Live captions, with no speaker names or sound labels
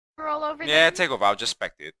roll over Yeah, then? take over. I'll just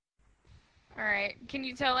spectate. Alright, can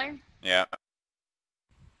you tell her? Yeah.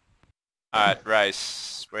 Alright,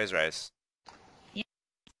 Rice. Where's Rice?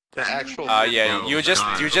 The actual. Yeah, you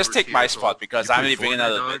just take my spot because I'm leaving in a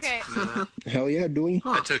little bit. Okay. Hell yeah, doing.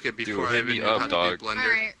 I took it before I hit me even up, knew how dog. to do Blender.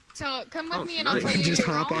 Alright, so come with me and I'll tell I you just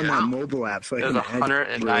your hop role. on that mobile app so I There's can add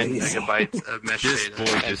 109 rays. megabytes of mesh This data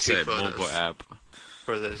boy and just 2 said photos mobile app.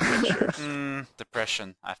 for those pictures.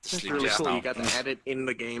 Depression. I have to That's sleep really just cool. now. You got to add it in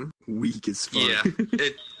the game. Weak as fuck. Yeah,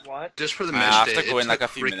 it What? just for the I mesh have data. to go in it like a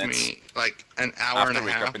took few minutes. me like an I hour have and to a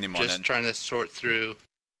wake up half in the morning. just trying to sort through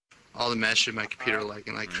all the mesh in my computer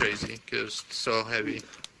lagging like crazy because it was so heavy.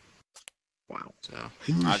 Wow. So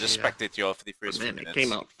I'll just Yeah. spectate you all for the first few Man, minutes. it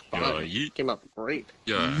came out Yeah, fine. yeet. Came out great.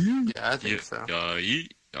 Yeah. yeah, I think so. Yeah,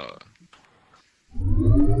 yeet.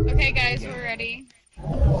 Okay guys, we're ready.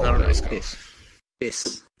 No, nice.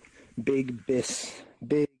 Biss. Big Biss.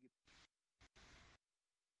 Big,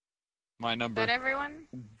 My Is number. that everyone?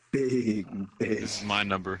 big This Biss. is my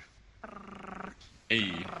number.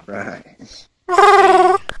 Hey. Right.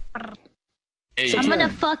 Hey. I'm gonna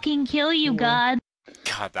fucking kill you, God.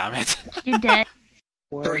 God damn it. You're dead.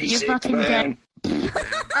 36, You're fucking man.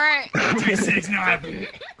 Alright. 36, no.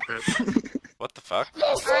 What the fuck?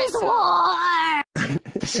 This is war!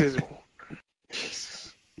 This is.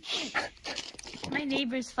 My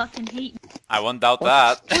neighbors fucking hate me. I won't doubt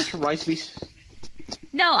that. What's rice be?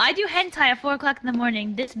 No, I do hentai at 4 o'clock in the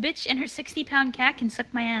morning. This bitch and her 60-pound cat can suck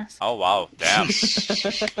my ass. Oh wow, damn.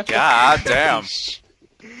 God damn.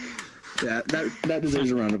 Yeah, that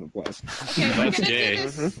deserves a round of applause. Okay, we're That's gonna gay. do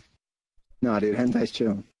this. Nah, dude, hentai's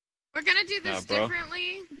chill. We're gonna do this Nah, bro.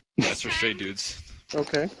 differently. That's for straight dudes.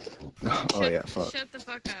 Okay. Oh yeah, fuck. Shut the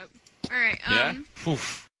fuck up. Alright, Yeah?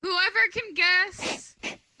 Oof. whoever can guess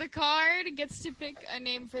the card gets to pick a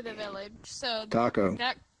name for the village. So Taco.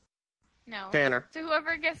 that no. Tanner. So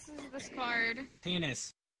whoever guesses this card.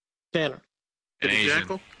 Penis. Tanner. An It's a Asian.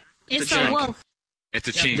 jackal. It's a a jack. wolf. It's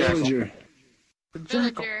a chink. Villager.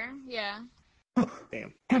 Villager, yeah.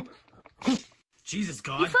 Damn. Jesus You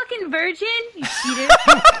God. fucking virgin? You cheater.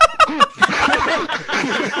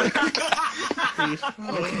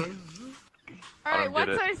 Alright, don't what's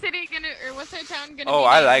get it. our city gonna or what's our town gonna be? Oh,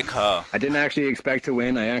 I named? like her. I didn't actually expect to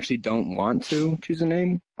win. I actually don't want to choose a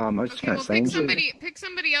name. I was just Okay, kind well of saying pick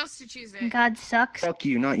somebody else to choose it. God sucks. Fuck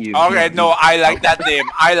you, not you. Okay, Not no, you. I like that name.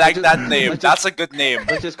 I like that name. let's That's a good name.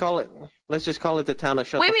 Let's just call it. Let's just call it the town of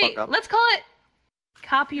shut Wait, the wait. fuck up. Let's call it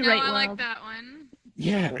copyright No, I like world. that one.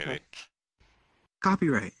 Yeah, Really.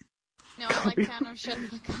 copyright. No, I like town of shut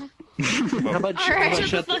the fuck up. How about, All right, how about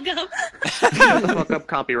Shut the fuck up. shut the fuck up?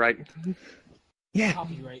 Copyright. Yeah,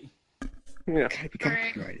 Copyright. Yeah. gotta be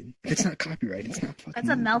Alright. copyrighted. If it's not copyrighted, it's not fucking. That's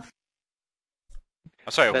a mouth.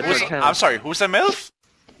 I'm sorry, That's who's, a town. I'm sorry, who's a MILF?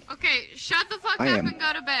 Okay, shut the fuck I up am. and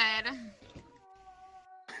go to bed.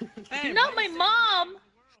 Not my mom.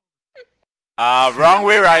 Wrong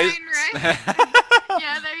way, right? Fine, right?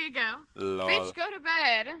 Yeah, there you go. Lol. Bitch, go to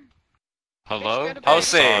bed. Hello? Bitch, go to I'll bed.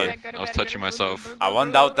 say. Go to bed, I was go to touching bed, myself. go to bed, I go won't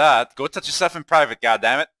to doubt bed. that. Go touch yourself in private,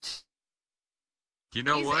 goddammit. You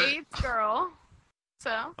know He's what? 8th girl. So,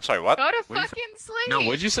 I'm sorry, what? go to What do you fucking sleep. No,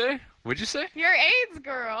 what'd you say? What'd you say? You're AIDS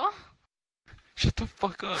girl. Shut the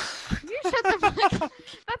fuck up. You shut the fuck up.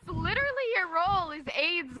 That's literally your role is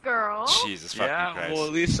AIDS girl. Jesus fucking Yeah, Christ. well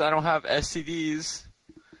at least I don't have STDs.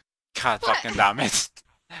 God fucking damn it.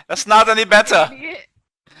 That's not any better. Idiot.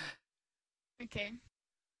 Okay.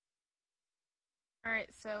 Alright,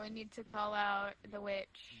 so we need to call out the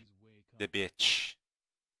witch. The bitch.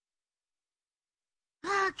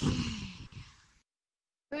 Okay.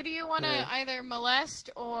 Who do you want to either molest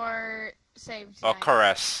or save Or tonight?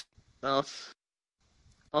 caress.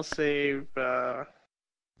 I'll save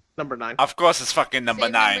number 9. Of course it's fucking number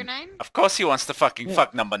Save 9. number 9? Of course he wants to fucking Yeah.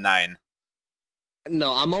 fuck number 9.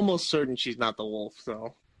 No, I'm almost certain she's not the wolf.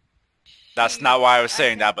 So That's not why I was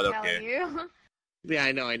saying that, can't but tell okay. you. yeah,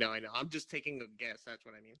 I know. I'm just taking a guess. That's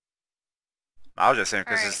what I mean. I was just saying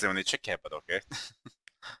because Alright. it's the only chick here, but okay.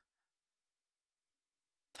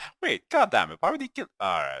 Wait, god damn it, why would he kill?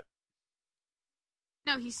 Alright.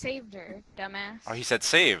 No, he saved her, dumbass. Oh, he said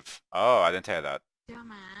save. Oh, I didn't hear that.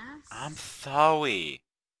 Dumbass. I'm sorry.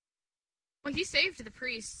 Well, he saved the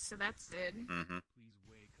priest, so that's good. Mm-hmm.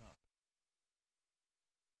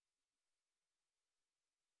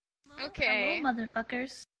 Okay. Hello,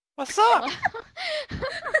 motherfuckers. What's up? Alright,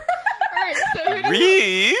 so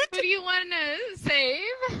Read? who do you want to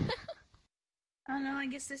save? I don't know, I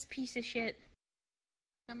guess this piece of shit.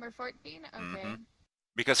 Number 14? Okay. Mhm.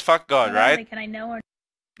 Because fuck God, Whatever, right? Can I know or...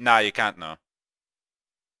 Nah, you can't know.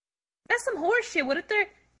 That's some horse shit. What if they're...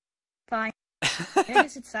 Fine. I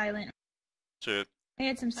guess it's silent. True. I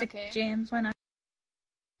had some sick jams. Why not?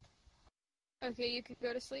 Okay, you can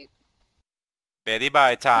go to sleep. Betty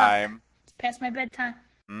bye time. It's past my bedtime.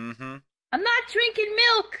 Mm-hmm. I'm not drinking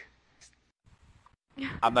milk!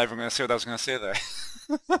 I'm not even gonna say what I was gonna say there.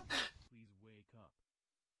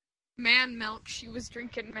 Man milk. She was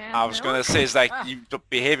drinking man milk. I was gonna say, it's like, you don't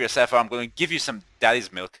behave yourself or I'm gonna give you some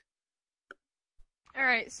daddy's milk.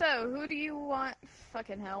 Alright, so who do you want?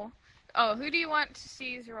 Fucking hell. Oh, who do you want to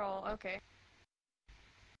seize role? Okay.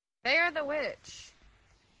 They are the witch.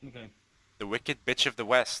 Okay. The wicked bitch of the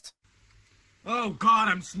West. Oh God,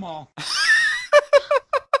 I'm small.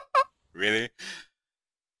 Really?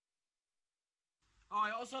 Oh,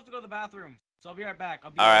 I also have to go to the bathroom, so I'll be right back.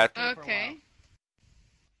 I'll be Alright. right for a Okay.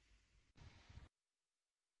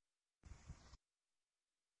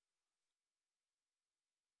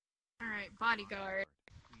 Alright, bodyguard.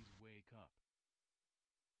 Please wake up.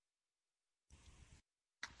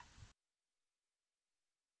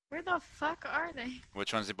 Where the fuck are they?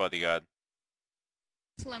 Which one's the bodyguard?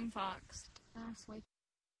 Slim Fox. Sweet.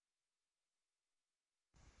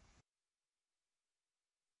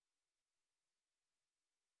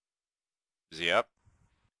 Is he up?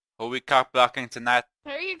 Who we cock blocking tonight?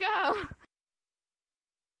 There you go.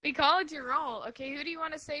 We called your role. Okay, who do you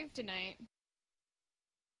want to save tonight?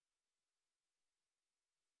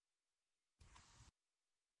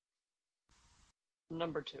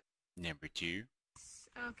 Number 2. Number 2.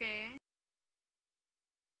 Okay.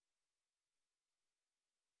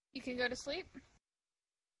 You can go to sleep.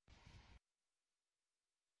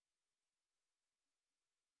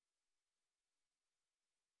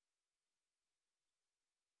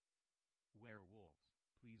 Werewolves,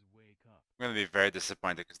 please wake up. I'm gonna be very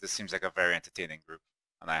disappointed because this seems like a very entertaining group,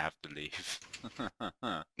 and I have to leave.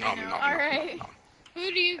 I know. Alright.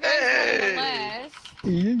 Who do you guys want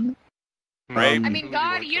to molest? Rape. I mean,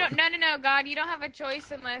 God, you don't. No, God, you don't have a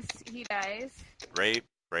choice unless he dies. Rape,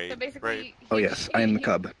 rape, So basically, rape. Oh yes, I am the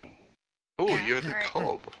cub. Oh, Yeah, you're the alright.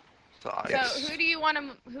 cub. So who do you want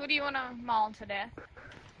to maul to death?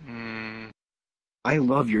 I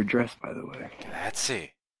love your dress, by the way. Let's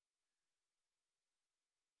see.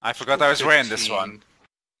 I forgot I was wearing this one.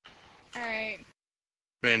 Alright.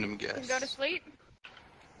 Random You guess. can go to sleep.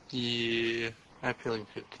 Yeah, I'm feeling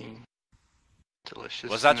 15. Delicious.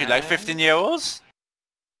 Was that you like 15-year-olds?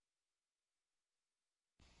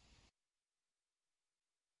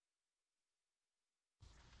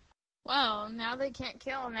 Well, now they can't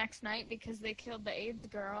kill next night because they killed the AIDS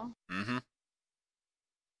girl. Mm-hmm.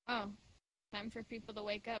 Oh, time for people to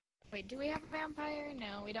wake up. Wait, do we have a vampire?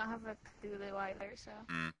 No, we don't have a Cthulhu either, so...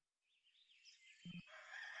 Mm.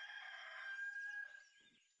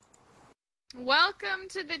 Welcome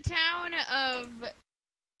to the town of...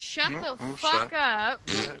 Shut the I'm fuck shut. up.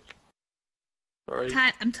 Sorry.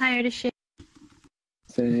 I'm tired of shit.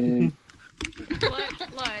 Say,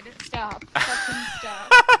 Blood, stop. Fucking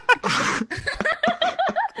stop.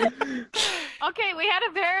 Okay, we had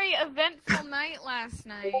a very eventful night last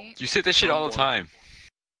night. You say this shit all the time.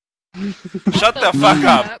 Shut the fuck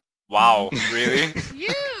up! Wow, really?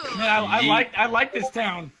 You! Yeah, I like this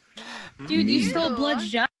town. Dude, you stole Blood's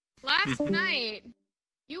job. Last night,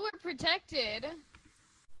 you were protected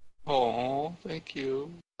Oh, thank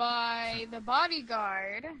you. by the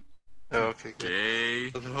bodyguard. Oh, okay, good. Hey.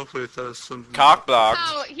 Hopefully that was something. Cock blocked.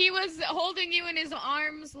 So, he was holding you in his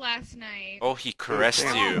arms last night. Oh, he caressed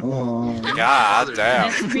you. oh, God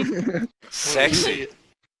damn. That's Sexy.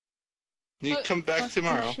 You come back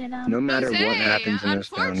tomorrow. no matter Jose, what happens in this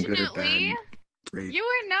town, good or unfortunately, bad. Great. you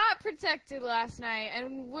were not protected last night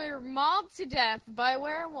and were mauled to death by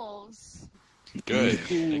werewolves. Good.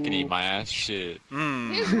 They can eat my ass shit.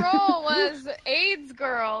 Hmm. His role was AIDS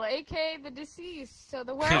girl, aka the deceased. So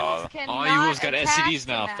the werewolves cannot All you fools got attack STDs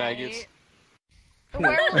now, tonight. faggots. The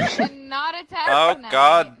werewolves cannot attack Oh, tonight.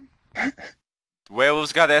 God.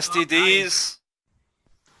 Werewolves got STDs.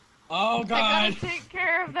 Oh I God. gotta take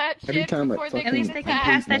care of that Every shit time I before they fucking At least can they can attack.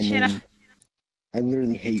 pass that shit name, I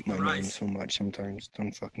literally hate my name Christ. so much sometimes.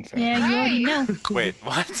 Don't fucking say. Yeah, you already know. Wait,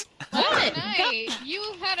 what? Last night, you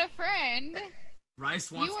had a friend.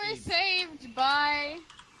 Rice wants You were AIDS. saved by...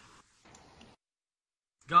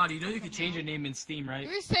 God, you know you can change your name in Steam, right? You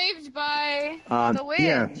were saved by the witch.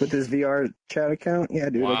 Yeah, with this VR chat account, yeah,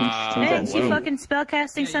 dude. Wow. I can change Thanks, that you name. fucking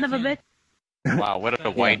spellcasting son of a bitch. Wow, what a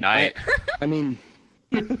white knight. I mean,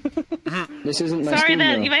 this isn't my Sorry Steam,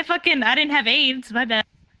 that though. if I didn't have AIDS, my bad.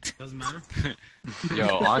 Doesn't matter. Yo,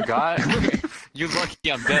 on God, you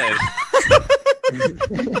lucky I'm dead.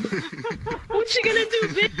 What you gonna do,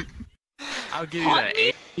 bitch? I'll give you that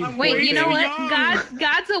 8. Wait, you know There we what? go.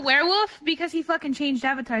 God's a werewolf because he fucking changed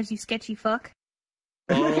avatars, you sketchy fuck.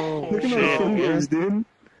 Oh, Look at my shit. fingers, dude.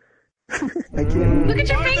 I can't. Look at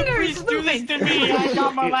your Why the fingers priest do this moving. to me? I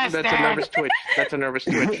got my last That's a dad. nervous twitch. That's a nervous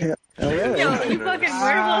twitch. Oh, yeah. Yo, you fucking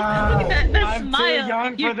werewolf. Look at that I'm too smile.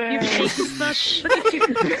 young for You're this. fake as fuck. Look at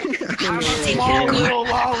you. I'm a small little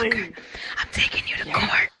lolly. I'm taking you to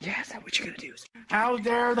court. Yeah, is that what you're gonna do? How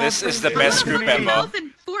dare that? This is the priest best do this group to me? ever. Both in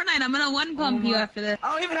Fortnite. I'm gonna one pump you after this.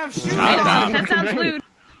 I don't even have shoes. Calm down. That sounds lewd.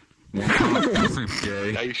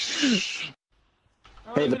 Gay.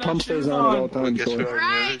 Hey, the pump stays on at all times. Guess So. we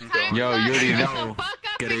Right, nervous. time Yo, to you already shut know. the fuck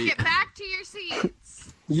up Gotta and eat. get back to your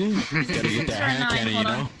seats. You. Gotta get that hand candy, you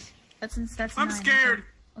know? That's I'm 9. scared.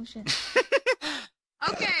 Oh shit.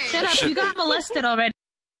 Okay, Shut up, you got molested already.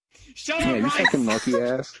 Shut Yeah, up, you Rice. fucking lucky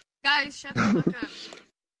ass. guys, shut the fuck up.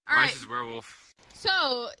 Alright, Rice is werewolf.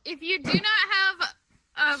 so if you do not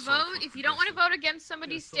have a vote, if you don't want to vote against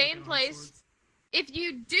somebody, stay in place. If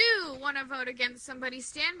you do want to vote against somebody,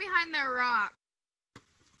 stand behind their rock.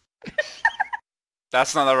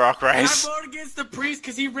 That's not a rock, I Rice. vote against the priest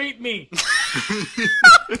because he raped me.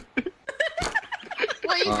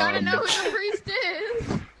 Well, you gotta know who the priest is.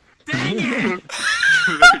 Dang it!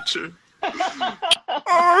 Very true. Oh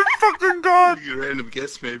my fucking god! Random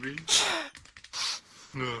guess, maybe.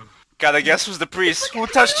 Gotta guess who's the priest. Who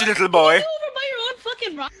touched you, little boy? Over by your own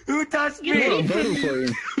fucking rock. Who touched You me? I'm voting for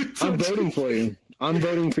you. I'm voting for you. I'm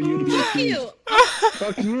voting for you to be a Fuck king. you.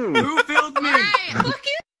 Fuck you. Who filled me? Alright, Fuck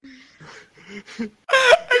you.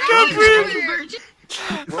 I can't breathe. virgin.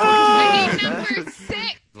 Ah. I need number 6.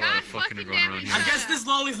 Lot God of fucking fucking going damn on it. here. I guess this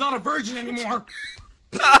lolly's not a virgin anymore.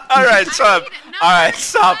 Alright, stop. Alright,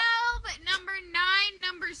 stop. 12, number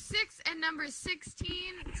 9, number 6, and number 16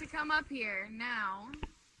 to come up here now.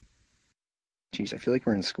 Jeez, I feel like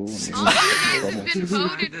we're in school. Man. All of you guys have been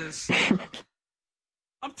voted.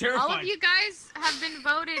 I'm All terrified. of you guys have been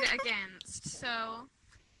voted against. So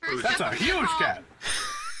first That's up a I'm gonna huge call- cat.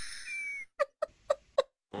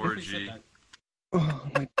 Orgy. Oh,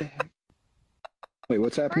 my back. Wait,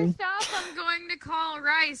 what's happening? First off, I'm going to call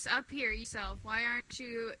Rice up here yourself. Why aren't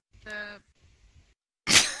you the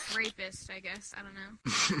rapist? I guess I don't know.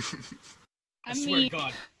 I I swear mean, to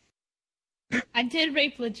God. I did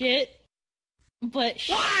rape legit, but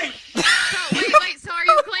Why? So wait. So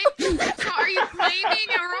are you claiming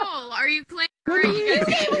a role? Are you claiming? Or are you guys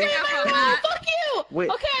gonna pick up on that? Fuck you. Wait,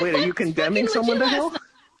 Okay, wait, are you fucking condemning legit someone to last hell? night.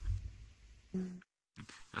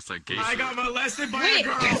 That's like gay I shit. got molested by Wait. a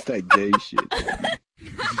girl. That's that gay shit.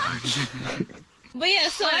 But yeah,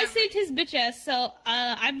 so I Whatever. saved his bitch ass. So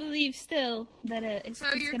I believe still that it's, So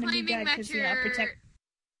it's you're gonna be claiming good that because you're. yeah, I'll protect.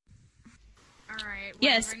 All right.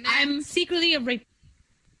 Yes, whatever. I'm Next. secretly a rape.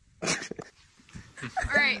 All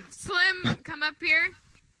right, Slim, come up here.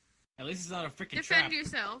 At least it's not a freaking Defend trap.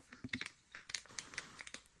 yourself.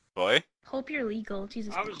 Boy. Hope you're legal,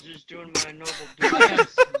 Jesus. I was just doing my noble duties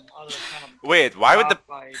and other kind of Wait, why would the... job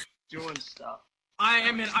by doing stuff. I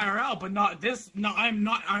am in IRL, but not this. No, I'm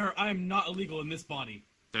not. I'm not illegal in this body.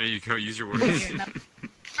 There you go, use your words.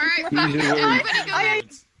 All right, Use your everybody go back.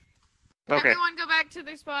 Okay. Everyone go back to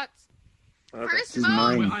their spots. Okay. First This is vote.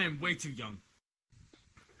 mine. Wait, I am way too young.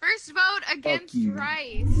 First vote against you.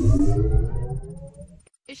 Rice.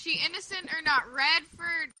 Is she innocent or not? Red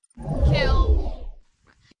for kill.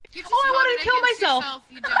 You just I voted wanted to kill against myself. yourself,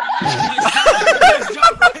 you dumb. Nice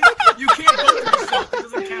job, right? You can't vote for yourself. It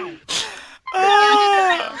doesn't count.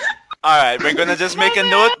 Alright, we're gonna just make a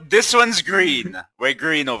note. This one's green. We're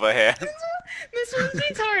green over here. This was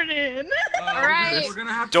retarded. Alright. We're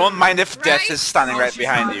gonna have to. Don't mind if death Rice? is standing Oh, right she's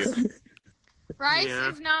behind not. you. Rice Yeah.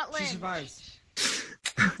 is not She lynched. survives.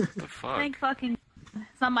 The fuck? Thank fucking.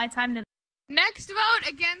 It's not my time to. Next vote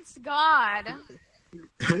against God.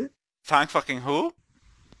 Thank fucking who?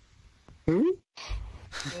 Who?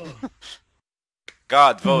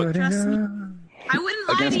 God, vote. Trust me. I wouldn't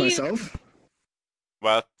lie Against to you. myself?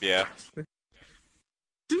 Well, yeah.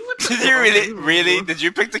 Dude, what the Did you fuck? really? Did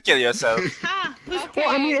you pick to kill yourself? Ha! Well,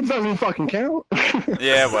 I mean, it doesn't fucking count.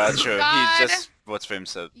 Yeah, well, true. God. He just votes for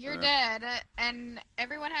himself. You're dead, and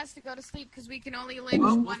everyone has to go to sleep because we can only live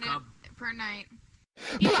Wolf one cub. per night.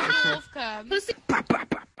 Each wolf cub. Pussy.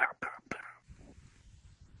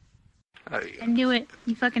 There you go. I knew it.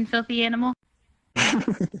 You fucking filthy animal. Take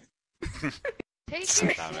your Damn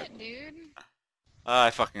shit, dude. Oh,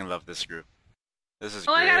 I fucking love this group. This is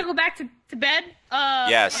Oh, I great. gotta go back to bed.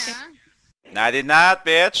 Yes. Yeah. No, I did not,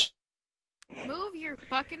 bitch. Move your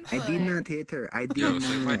fucking I foot. did not hit her. I did Yo,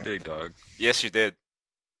 suck my not. dick, dog. Yes, you did.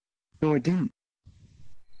 No, I didn't.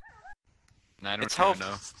 9 or It's 10, how-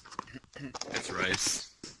 no. It's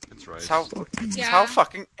rice. It's rice. It's how, it's Yeah. how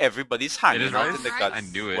fucking everybody's hanging is out Rice? in the Rice? guts. I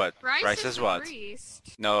knew it. What? Rice Rice is is the what? priest.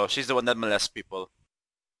 No, she's the one that molests people.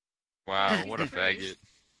 Wow, what a faggot.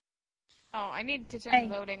 Oh, I need to turn Hey.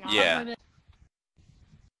 voting off. Yeah.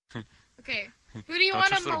 Okay. Who do you Don't want to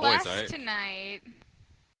trust little boys, molest alright? tonight?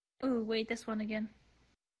 Ooh, wait, this one again.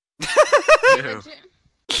 Ew.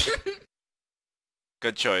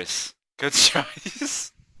 Good choice. Good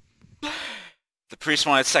choice. The priest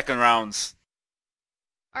wanted second rounds.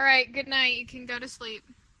 Alright, good night. You can go to sleep.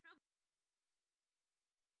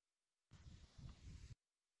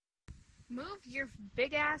 Move your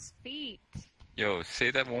big ass feet. Yo,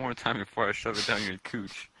 say that one more time before I shove it down your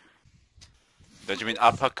cooch. Did you mean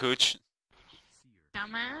upper cooch?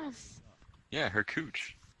 Dumbass. Yeah, her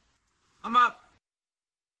cooch. I'm up.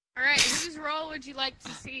 Alright, whose role would you like to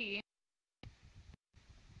see?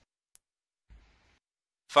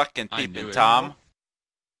 Fucking I peeping knew it. Tom.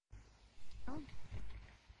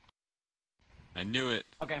 I knew it.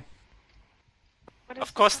 Okay. What is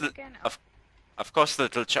Of course the the again? of course the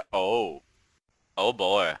little oh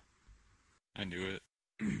boy. I knew it.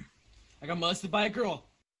 I got molested by a girl.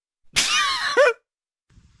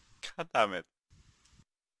 God damn it.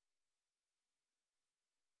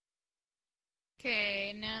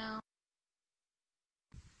 Okay, now.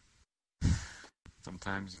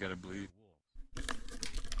 Sometimes you gotta bleed.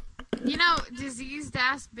 You know, diseased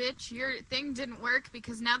ass bitch, your thing didn't work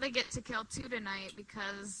because now they get to kill 2 tonight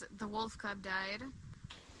because the wolf cub died.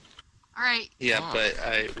 Alright. Yeah, Oh.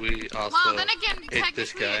 but we also Well, then again, ate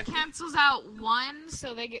this technically guy. it cancels out 1,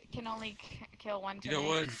 so they can only kill 1 You tonight. know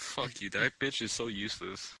what? Fuck you. That bitch is so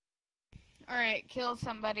useless. Alright, kill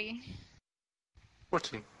somebody.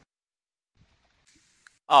 14.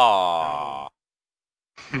 Aww. Oh,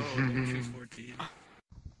 she's 14.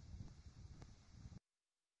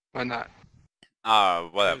 Why not?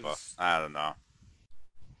 Whatever. Yes. I don't know.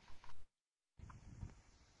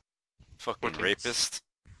 Fucking 14. rapist.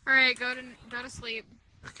 Alright, go to sleep.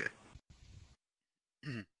 Okay.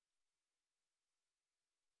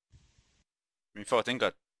 Min 14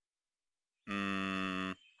 got.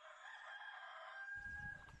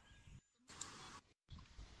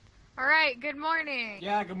 Alright, good morning.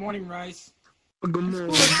 Yeah, good morning, Rice.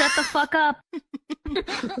 Ooh, shut the fuck up.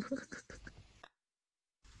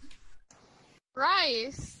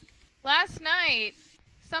 Rice, last night,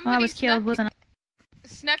 I somebody was killed, wasn't I?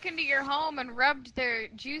 snuck into your home and rubbed their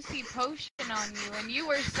juicy potion on you, and you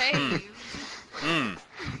were saved.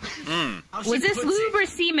 How's Was she this pussy? lube or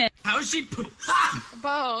semen? How's she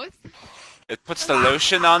Both. It puts the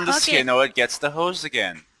lotion on the Okay. skin or it gets the hose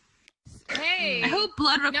again. Hey, I hope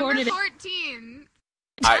blood number recorded it. 14.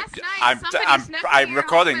 Last night, somebody snuck into I'm your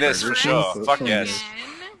recording home and this for rubbed sure. you Fuck again. yes.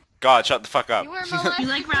 God, shut the fuck up. You were molested You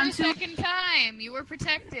like for round the 2? second time. You were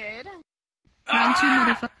protected. Round 2,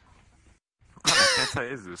 motherfucker. What kind of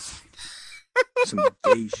hentai is this? Some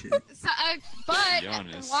gay shit. So, but be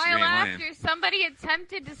honest, while you ain't lying. after, somebody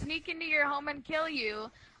attempted to sneak into your home and kill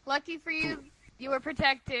you. Lucky for you, you were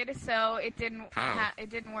protected, so it didn't. How? It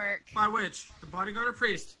didn't work. By which? The bodyguard or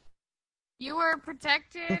priest? You were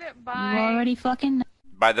protected You by already fucking know.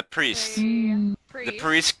 By the priest. Mm. The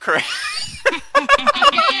priest cra-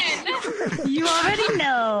 Again. You already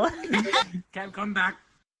know. Can't come back.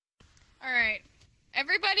 All right.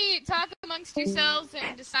 Everybody talk amongst yourselves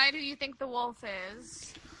and decide who you think the wolf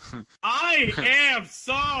is. I am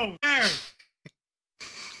so scared.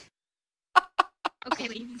 Okay,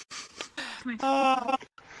 wait. Come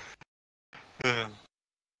here.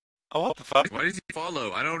 Oh, what the fuck? Why does he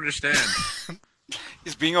follow? I don't understand.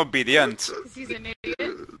 He's being obedient. 'Cause he's an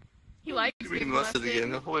idiot. He likes We being must molested.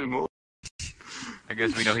 again. Holy moly. I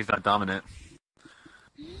guess we know he's not dominant.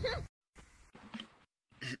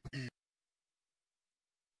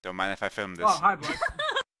 Don't mind if I film this. Oh, hi, Black.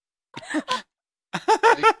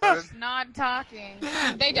 Not talking.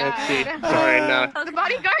 They Let's see. died. Sorry, no. The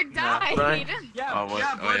bodyguard died. Right. Yeah, Oh, what?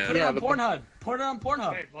 yeah, Oh, Black, yeah. put it Yeah, on the- Pornhub. Put it on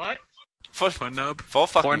Pornhub. Wait, what? For Pornhub?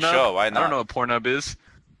 fucking Pornhub? show, why I not? don't know what Pornhub is.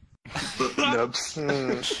 Nubs.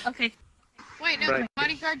 Okay. Wait, no, Right. the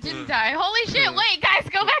bodyguard didn't die. Holy shit, wait, guys,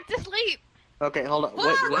 go back to sleep. Okay, hold on. Wait,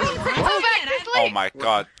 Go what? back to Oh sleep. my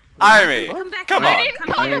god. Irony! Come back. Come I on. didn't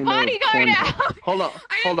call I the know bodyguard Pornhub. out. Hold on. I Hold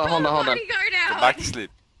didn't on, call hold the on, hold on. bodyguard Go out. back to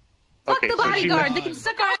sleep. Fuck Okay, the so she- bodyguard. They can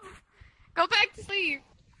suck off. Go back to sleep.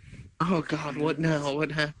 Oh god, what now?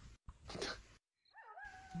 What happened?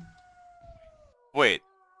 Wait,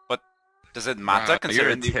 but does it matter Wow, considering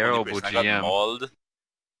you're a the only terrible reason I got GM. mauled?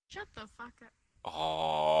 Shut the fuck up.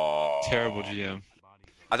 Oh. Terrible GM.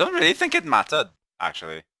 I don't really think it mattered,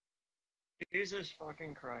 actually. Jesus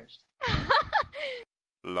fucking Christ.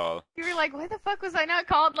 Lol. You were like, why the fuck was I not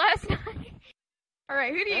called last night?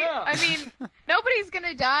 Alright, who do you... Yeah. I mean, nobody's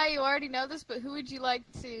gonna die, you already know this, but who would you like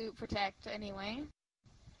to protect anyway?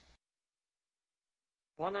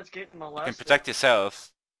 One that's getting You molested. can protect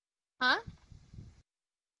yourself. Huh?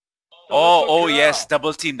 Oh yes,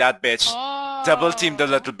 double team that bitch. Oh. Double team the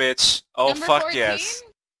little bitch. Oh Number fuck 14? yes.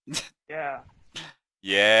 Yeah.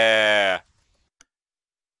 Yeah.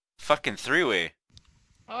 Fucking three-way.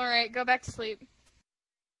 Alright, go back to sleep.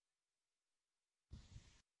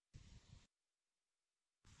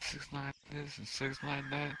 Six like this and six like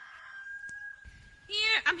that.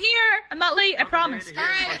 Here, I'm here. I'm not late. I promise.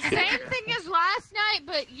 Alright, same thing as last night,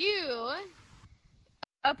 but you...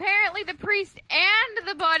 Apparently the priest and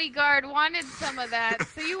the bodyguard wanted some of that,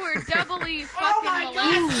 so you were doubly fucking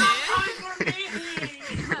molested.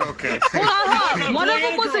 Okay. Hold on. One of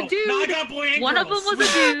them was a Now I dude. got boy and One of them girls.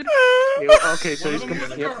 was a dude. Okay, so One he's of them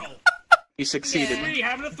was a yep, girl. he succeeded. Yeah. Three,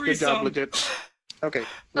 having a Good threesome. job, legit. Okay,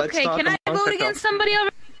 let's Okay, talk can I amongst vote against ourselves. somebody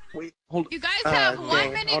over? Wait, hold. You guys have yeah,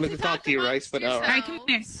 1 minute I wanted to to talk to you, Rice, but amongst Alright, come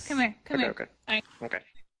here. yourselves. Come here. Come Okay, here. okay, okay.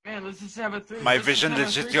 Man, let's just have a threesome. My Let's just vision have a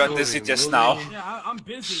legit threesome. got dizzy just now. Yeah, I'm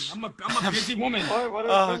busy. I'm a busy woman. What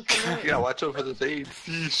Oh, is this? You gotta watch out for the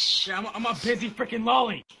AIDS. Yeah, I'm a busy freaking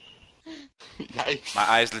lolly. Nice. My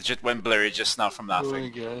eyes legit went blurry just now from Oh my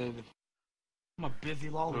laughing. god. I'm a busy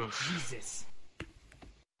lolly. Oof. Jesus.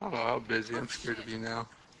 I don't know how busy. I'm scared of you now.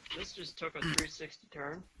 This just took a 360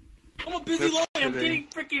 turn. I'm a busy That's lolly. I'm kidding.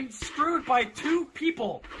 getting freaking screwed by 2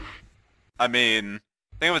 people. I mean,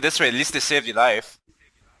 think of it this way, at least they saved your life.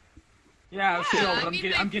 Yeah, still, I but I'm mean,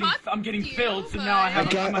 getting, they I'm getting fucked filled, you, so now I but- have.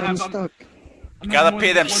 I got, I'm gonna I'm have. stuck. I'm You gotta having pay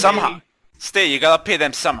one them one somehow. baby. Stay, you gotta pay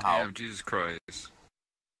them somehow. Damn, Jesus Christ.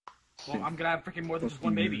 Well, I'm gonna have freaking more than just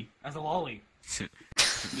one baby as a lolly.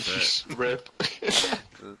 Rip. What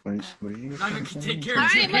are you? Not even to take care of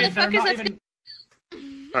Alright, 2 kids that are motherfuckers, not let's even.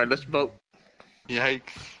 All right, let's vote. Yikes.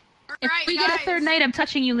 If Alright, we get a guys. third night, I'm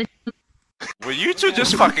touching you. Were you two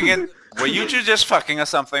just fucking it? Were you two just fucking or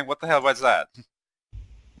something? What the hell was that?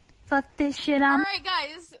 Fuck this shit. I'm. Alright,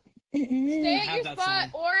 guys. Stay at Have your that spot,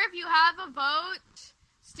 song. or if you have a vote,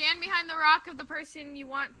 stand behind the rock of the person you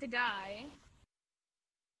want to die.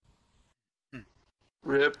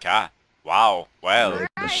 Rip. God. Wow. Well,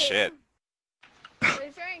 Alright. shit.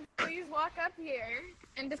 Please, please walk up here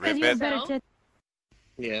and Rip defend it. yourself.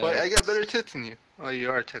 Yeah. Wait, I got better tits than you. Oh, you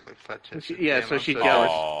are technically fat tits. Yeah, so she's jealous.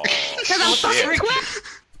 Oh, Because I'm fucking shit.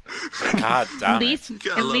 twin. God At damn it. least,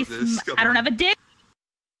 Gotta at love least this. Come I don't on. have a dick.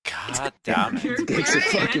 God damn it. Dicks are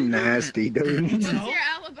Alright. fucking nasty, dude. What's your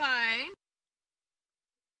alibi?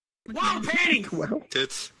 Wow, Penny! Well,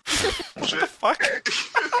 Tits. What the fuck?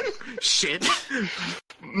 Shit. Is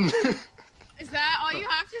that all you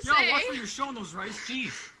have to Yo, say? watch what you're showing those rice. Jeez.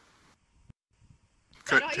 Is that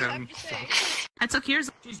Cut all you have him. to say? I took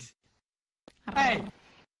yours. Jeez. Hey.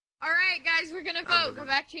 Alright, guys, we're gonna vote. Go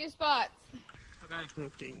back to your spots.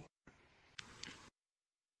 Okay.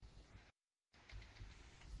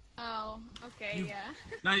 Oh, okay, You- yeah.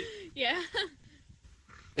 Now, Yeah.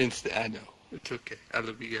 I know. It's okay. I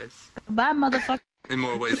love you guys. Bye, motherfucker. In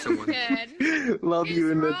more ways than one. Good. Love It's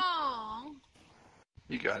you in the. wrong.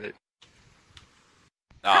 You got it.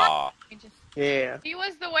 Aw. Yeah. He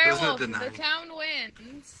was the werewolf. The denying. town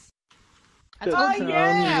wins. I told Oh, you.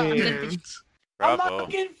 yeah! I'm good. I'm Bravo. not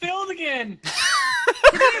getting filled again!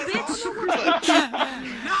 Come here, bitch. No,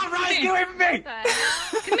 Rice, get away from me! What the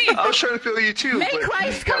hell? Come here. I was trying to feel you too. May but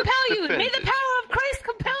Christ you got compel you. May the defended. power of Christ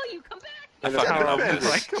compel you. Come back. I The fucking power love of this.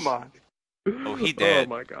 like, come on. Oh, he did. Oh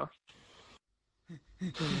my god.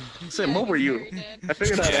 Sam, what were you? Very good. I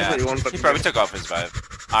figured out Yeah. everyone but He probably took off his vibe.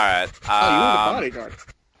 Alright. Oh, you were the bodyguard.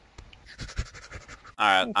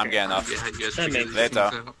 Alright, I'm getting off. Yeah, you guys That figured makes these sense. things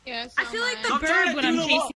out. Yeah, so I feel like am the I'm trying bird to when do I'm the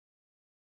chasing. law.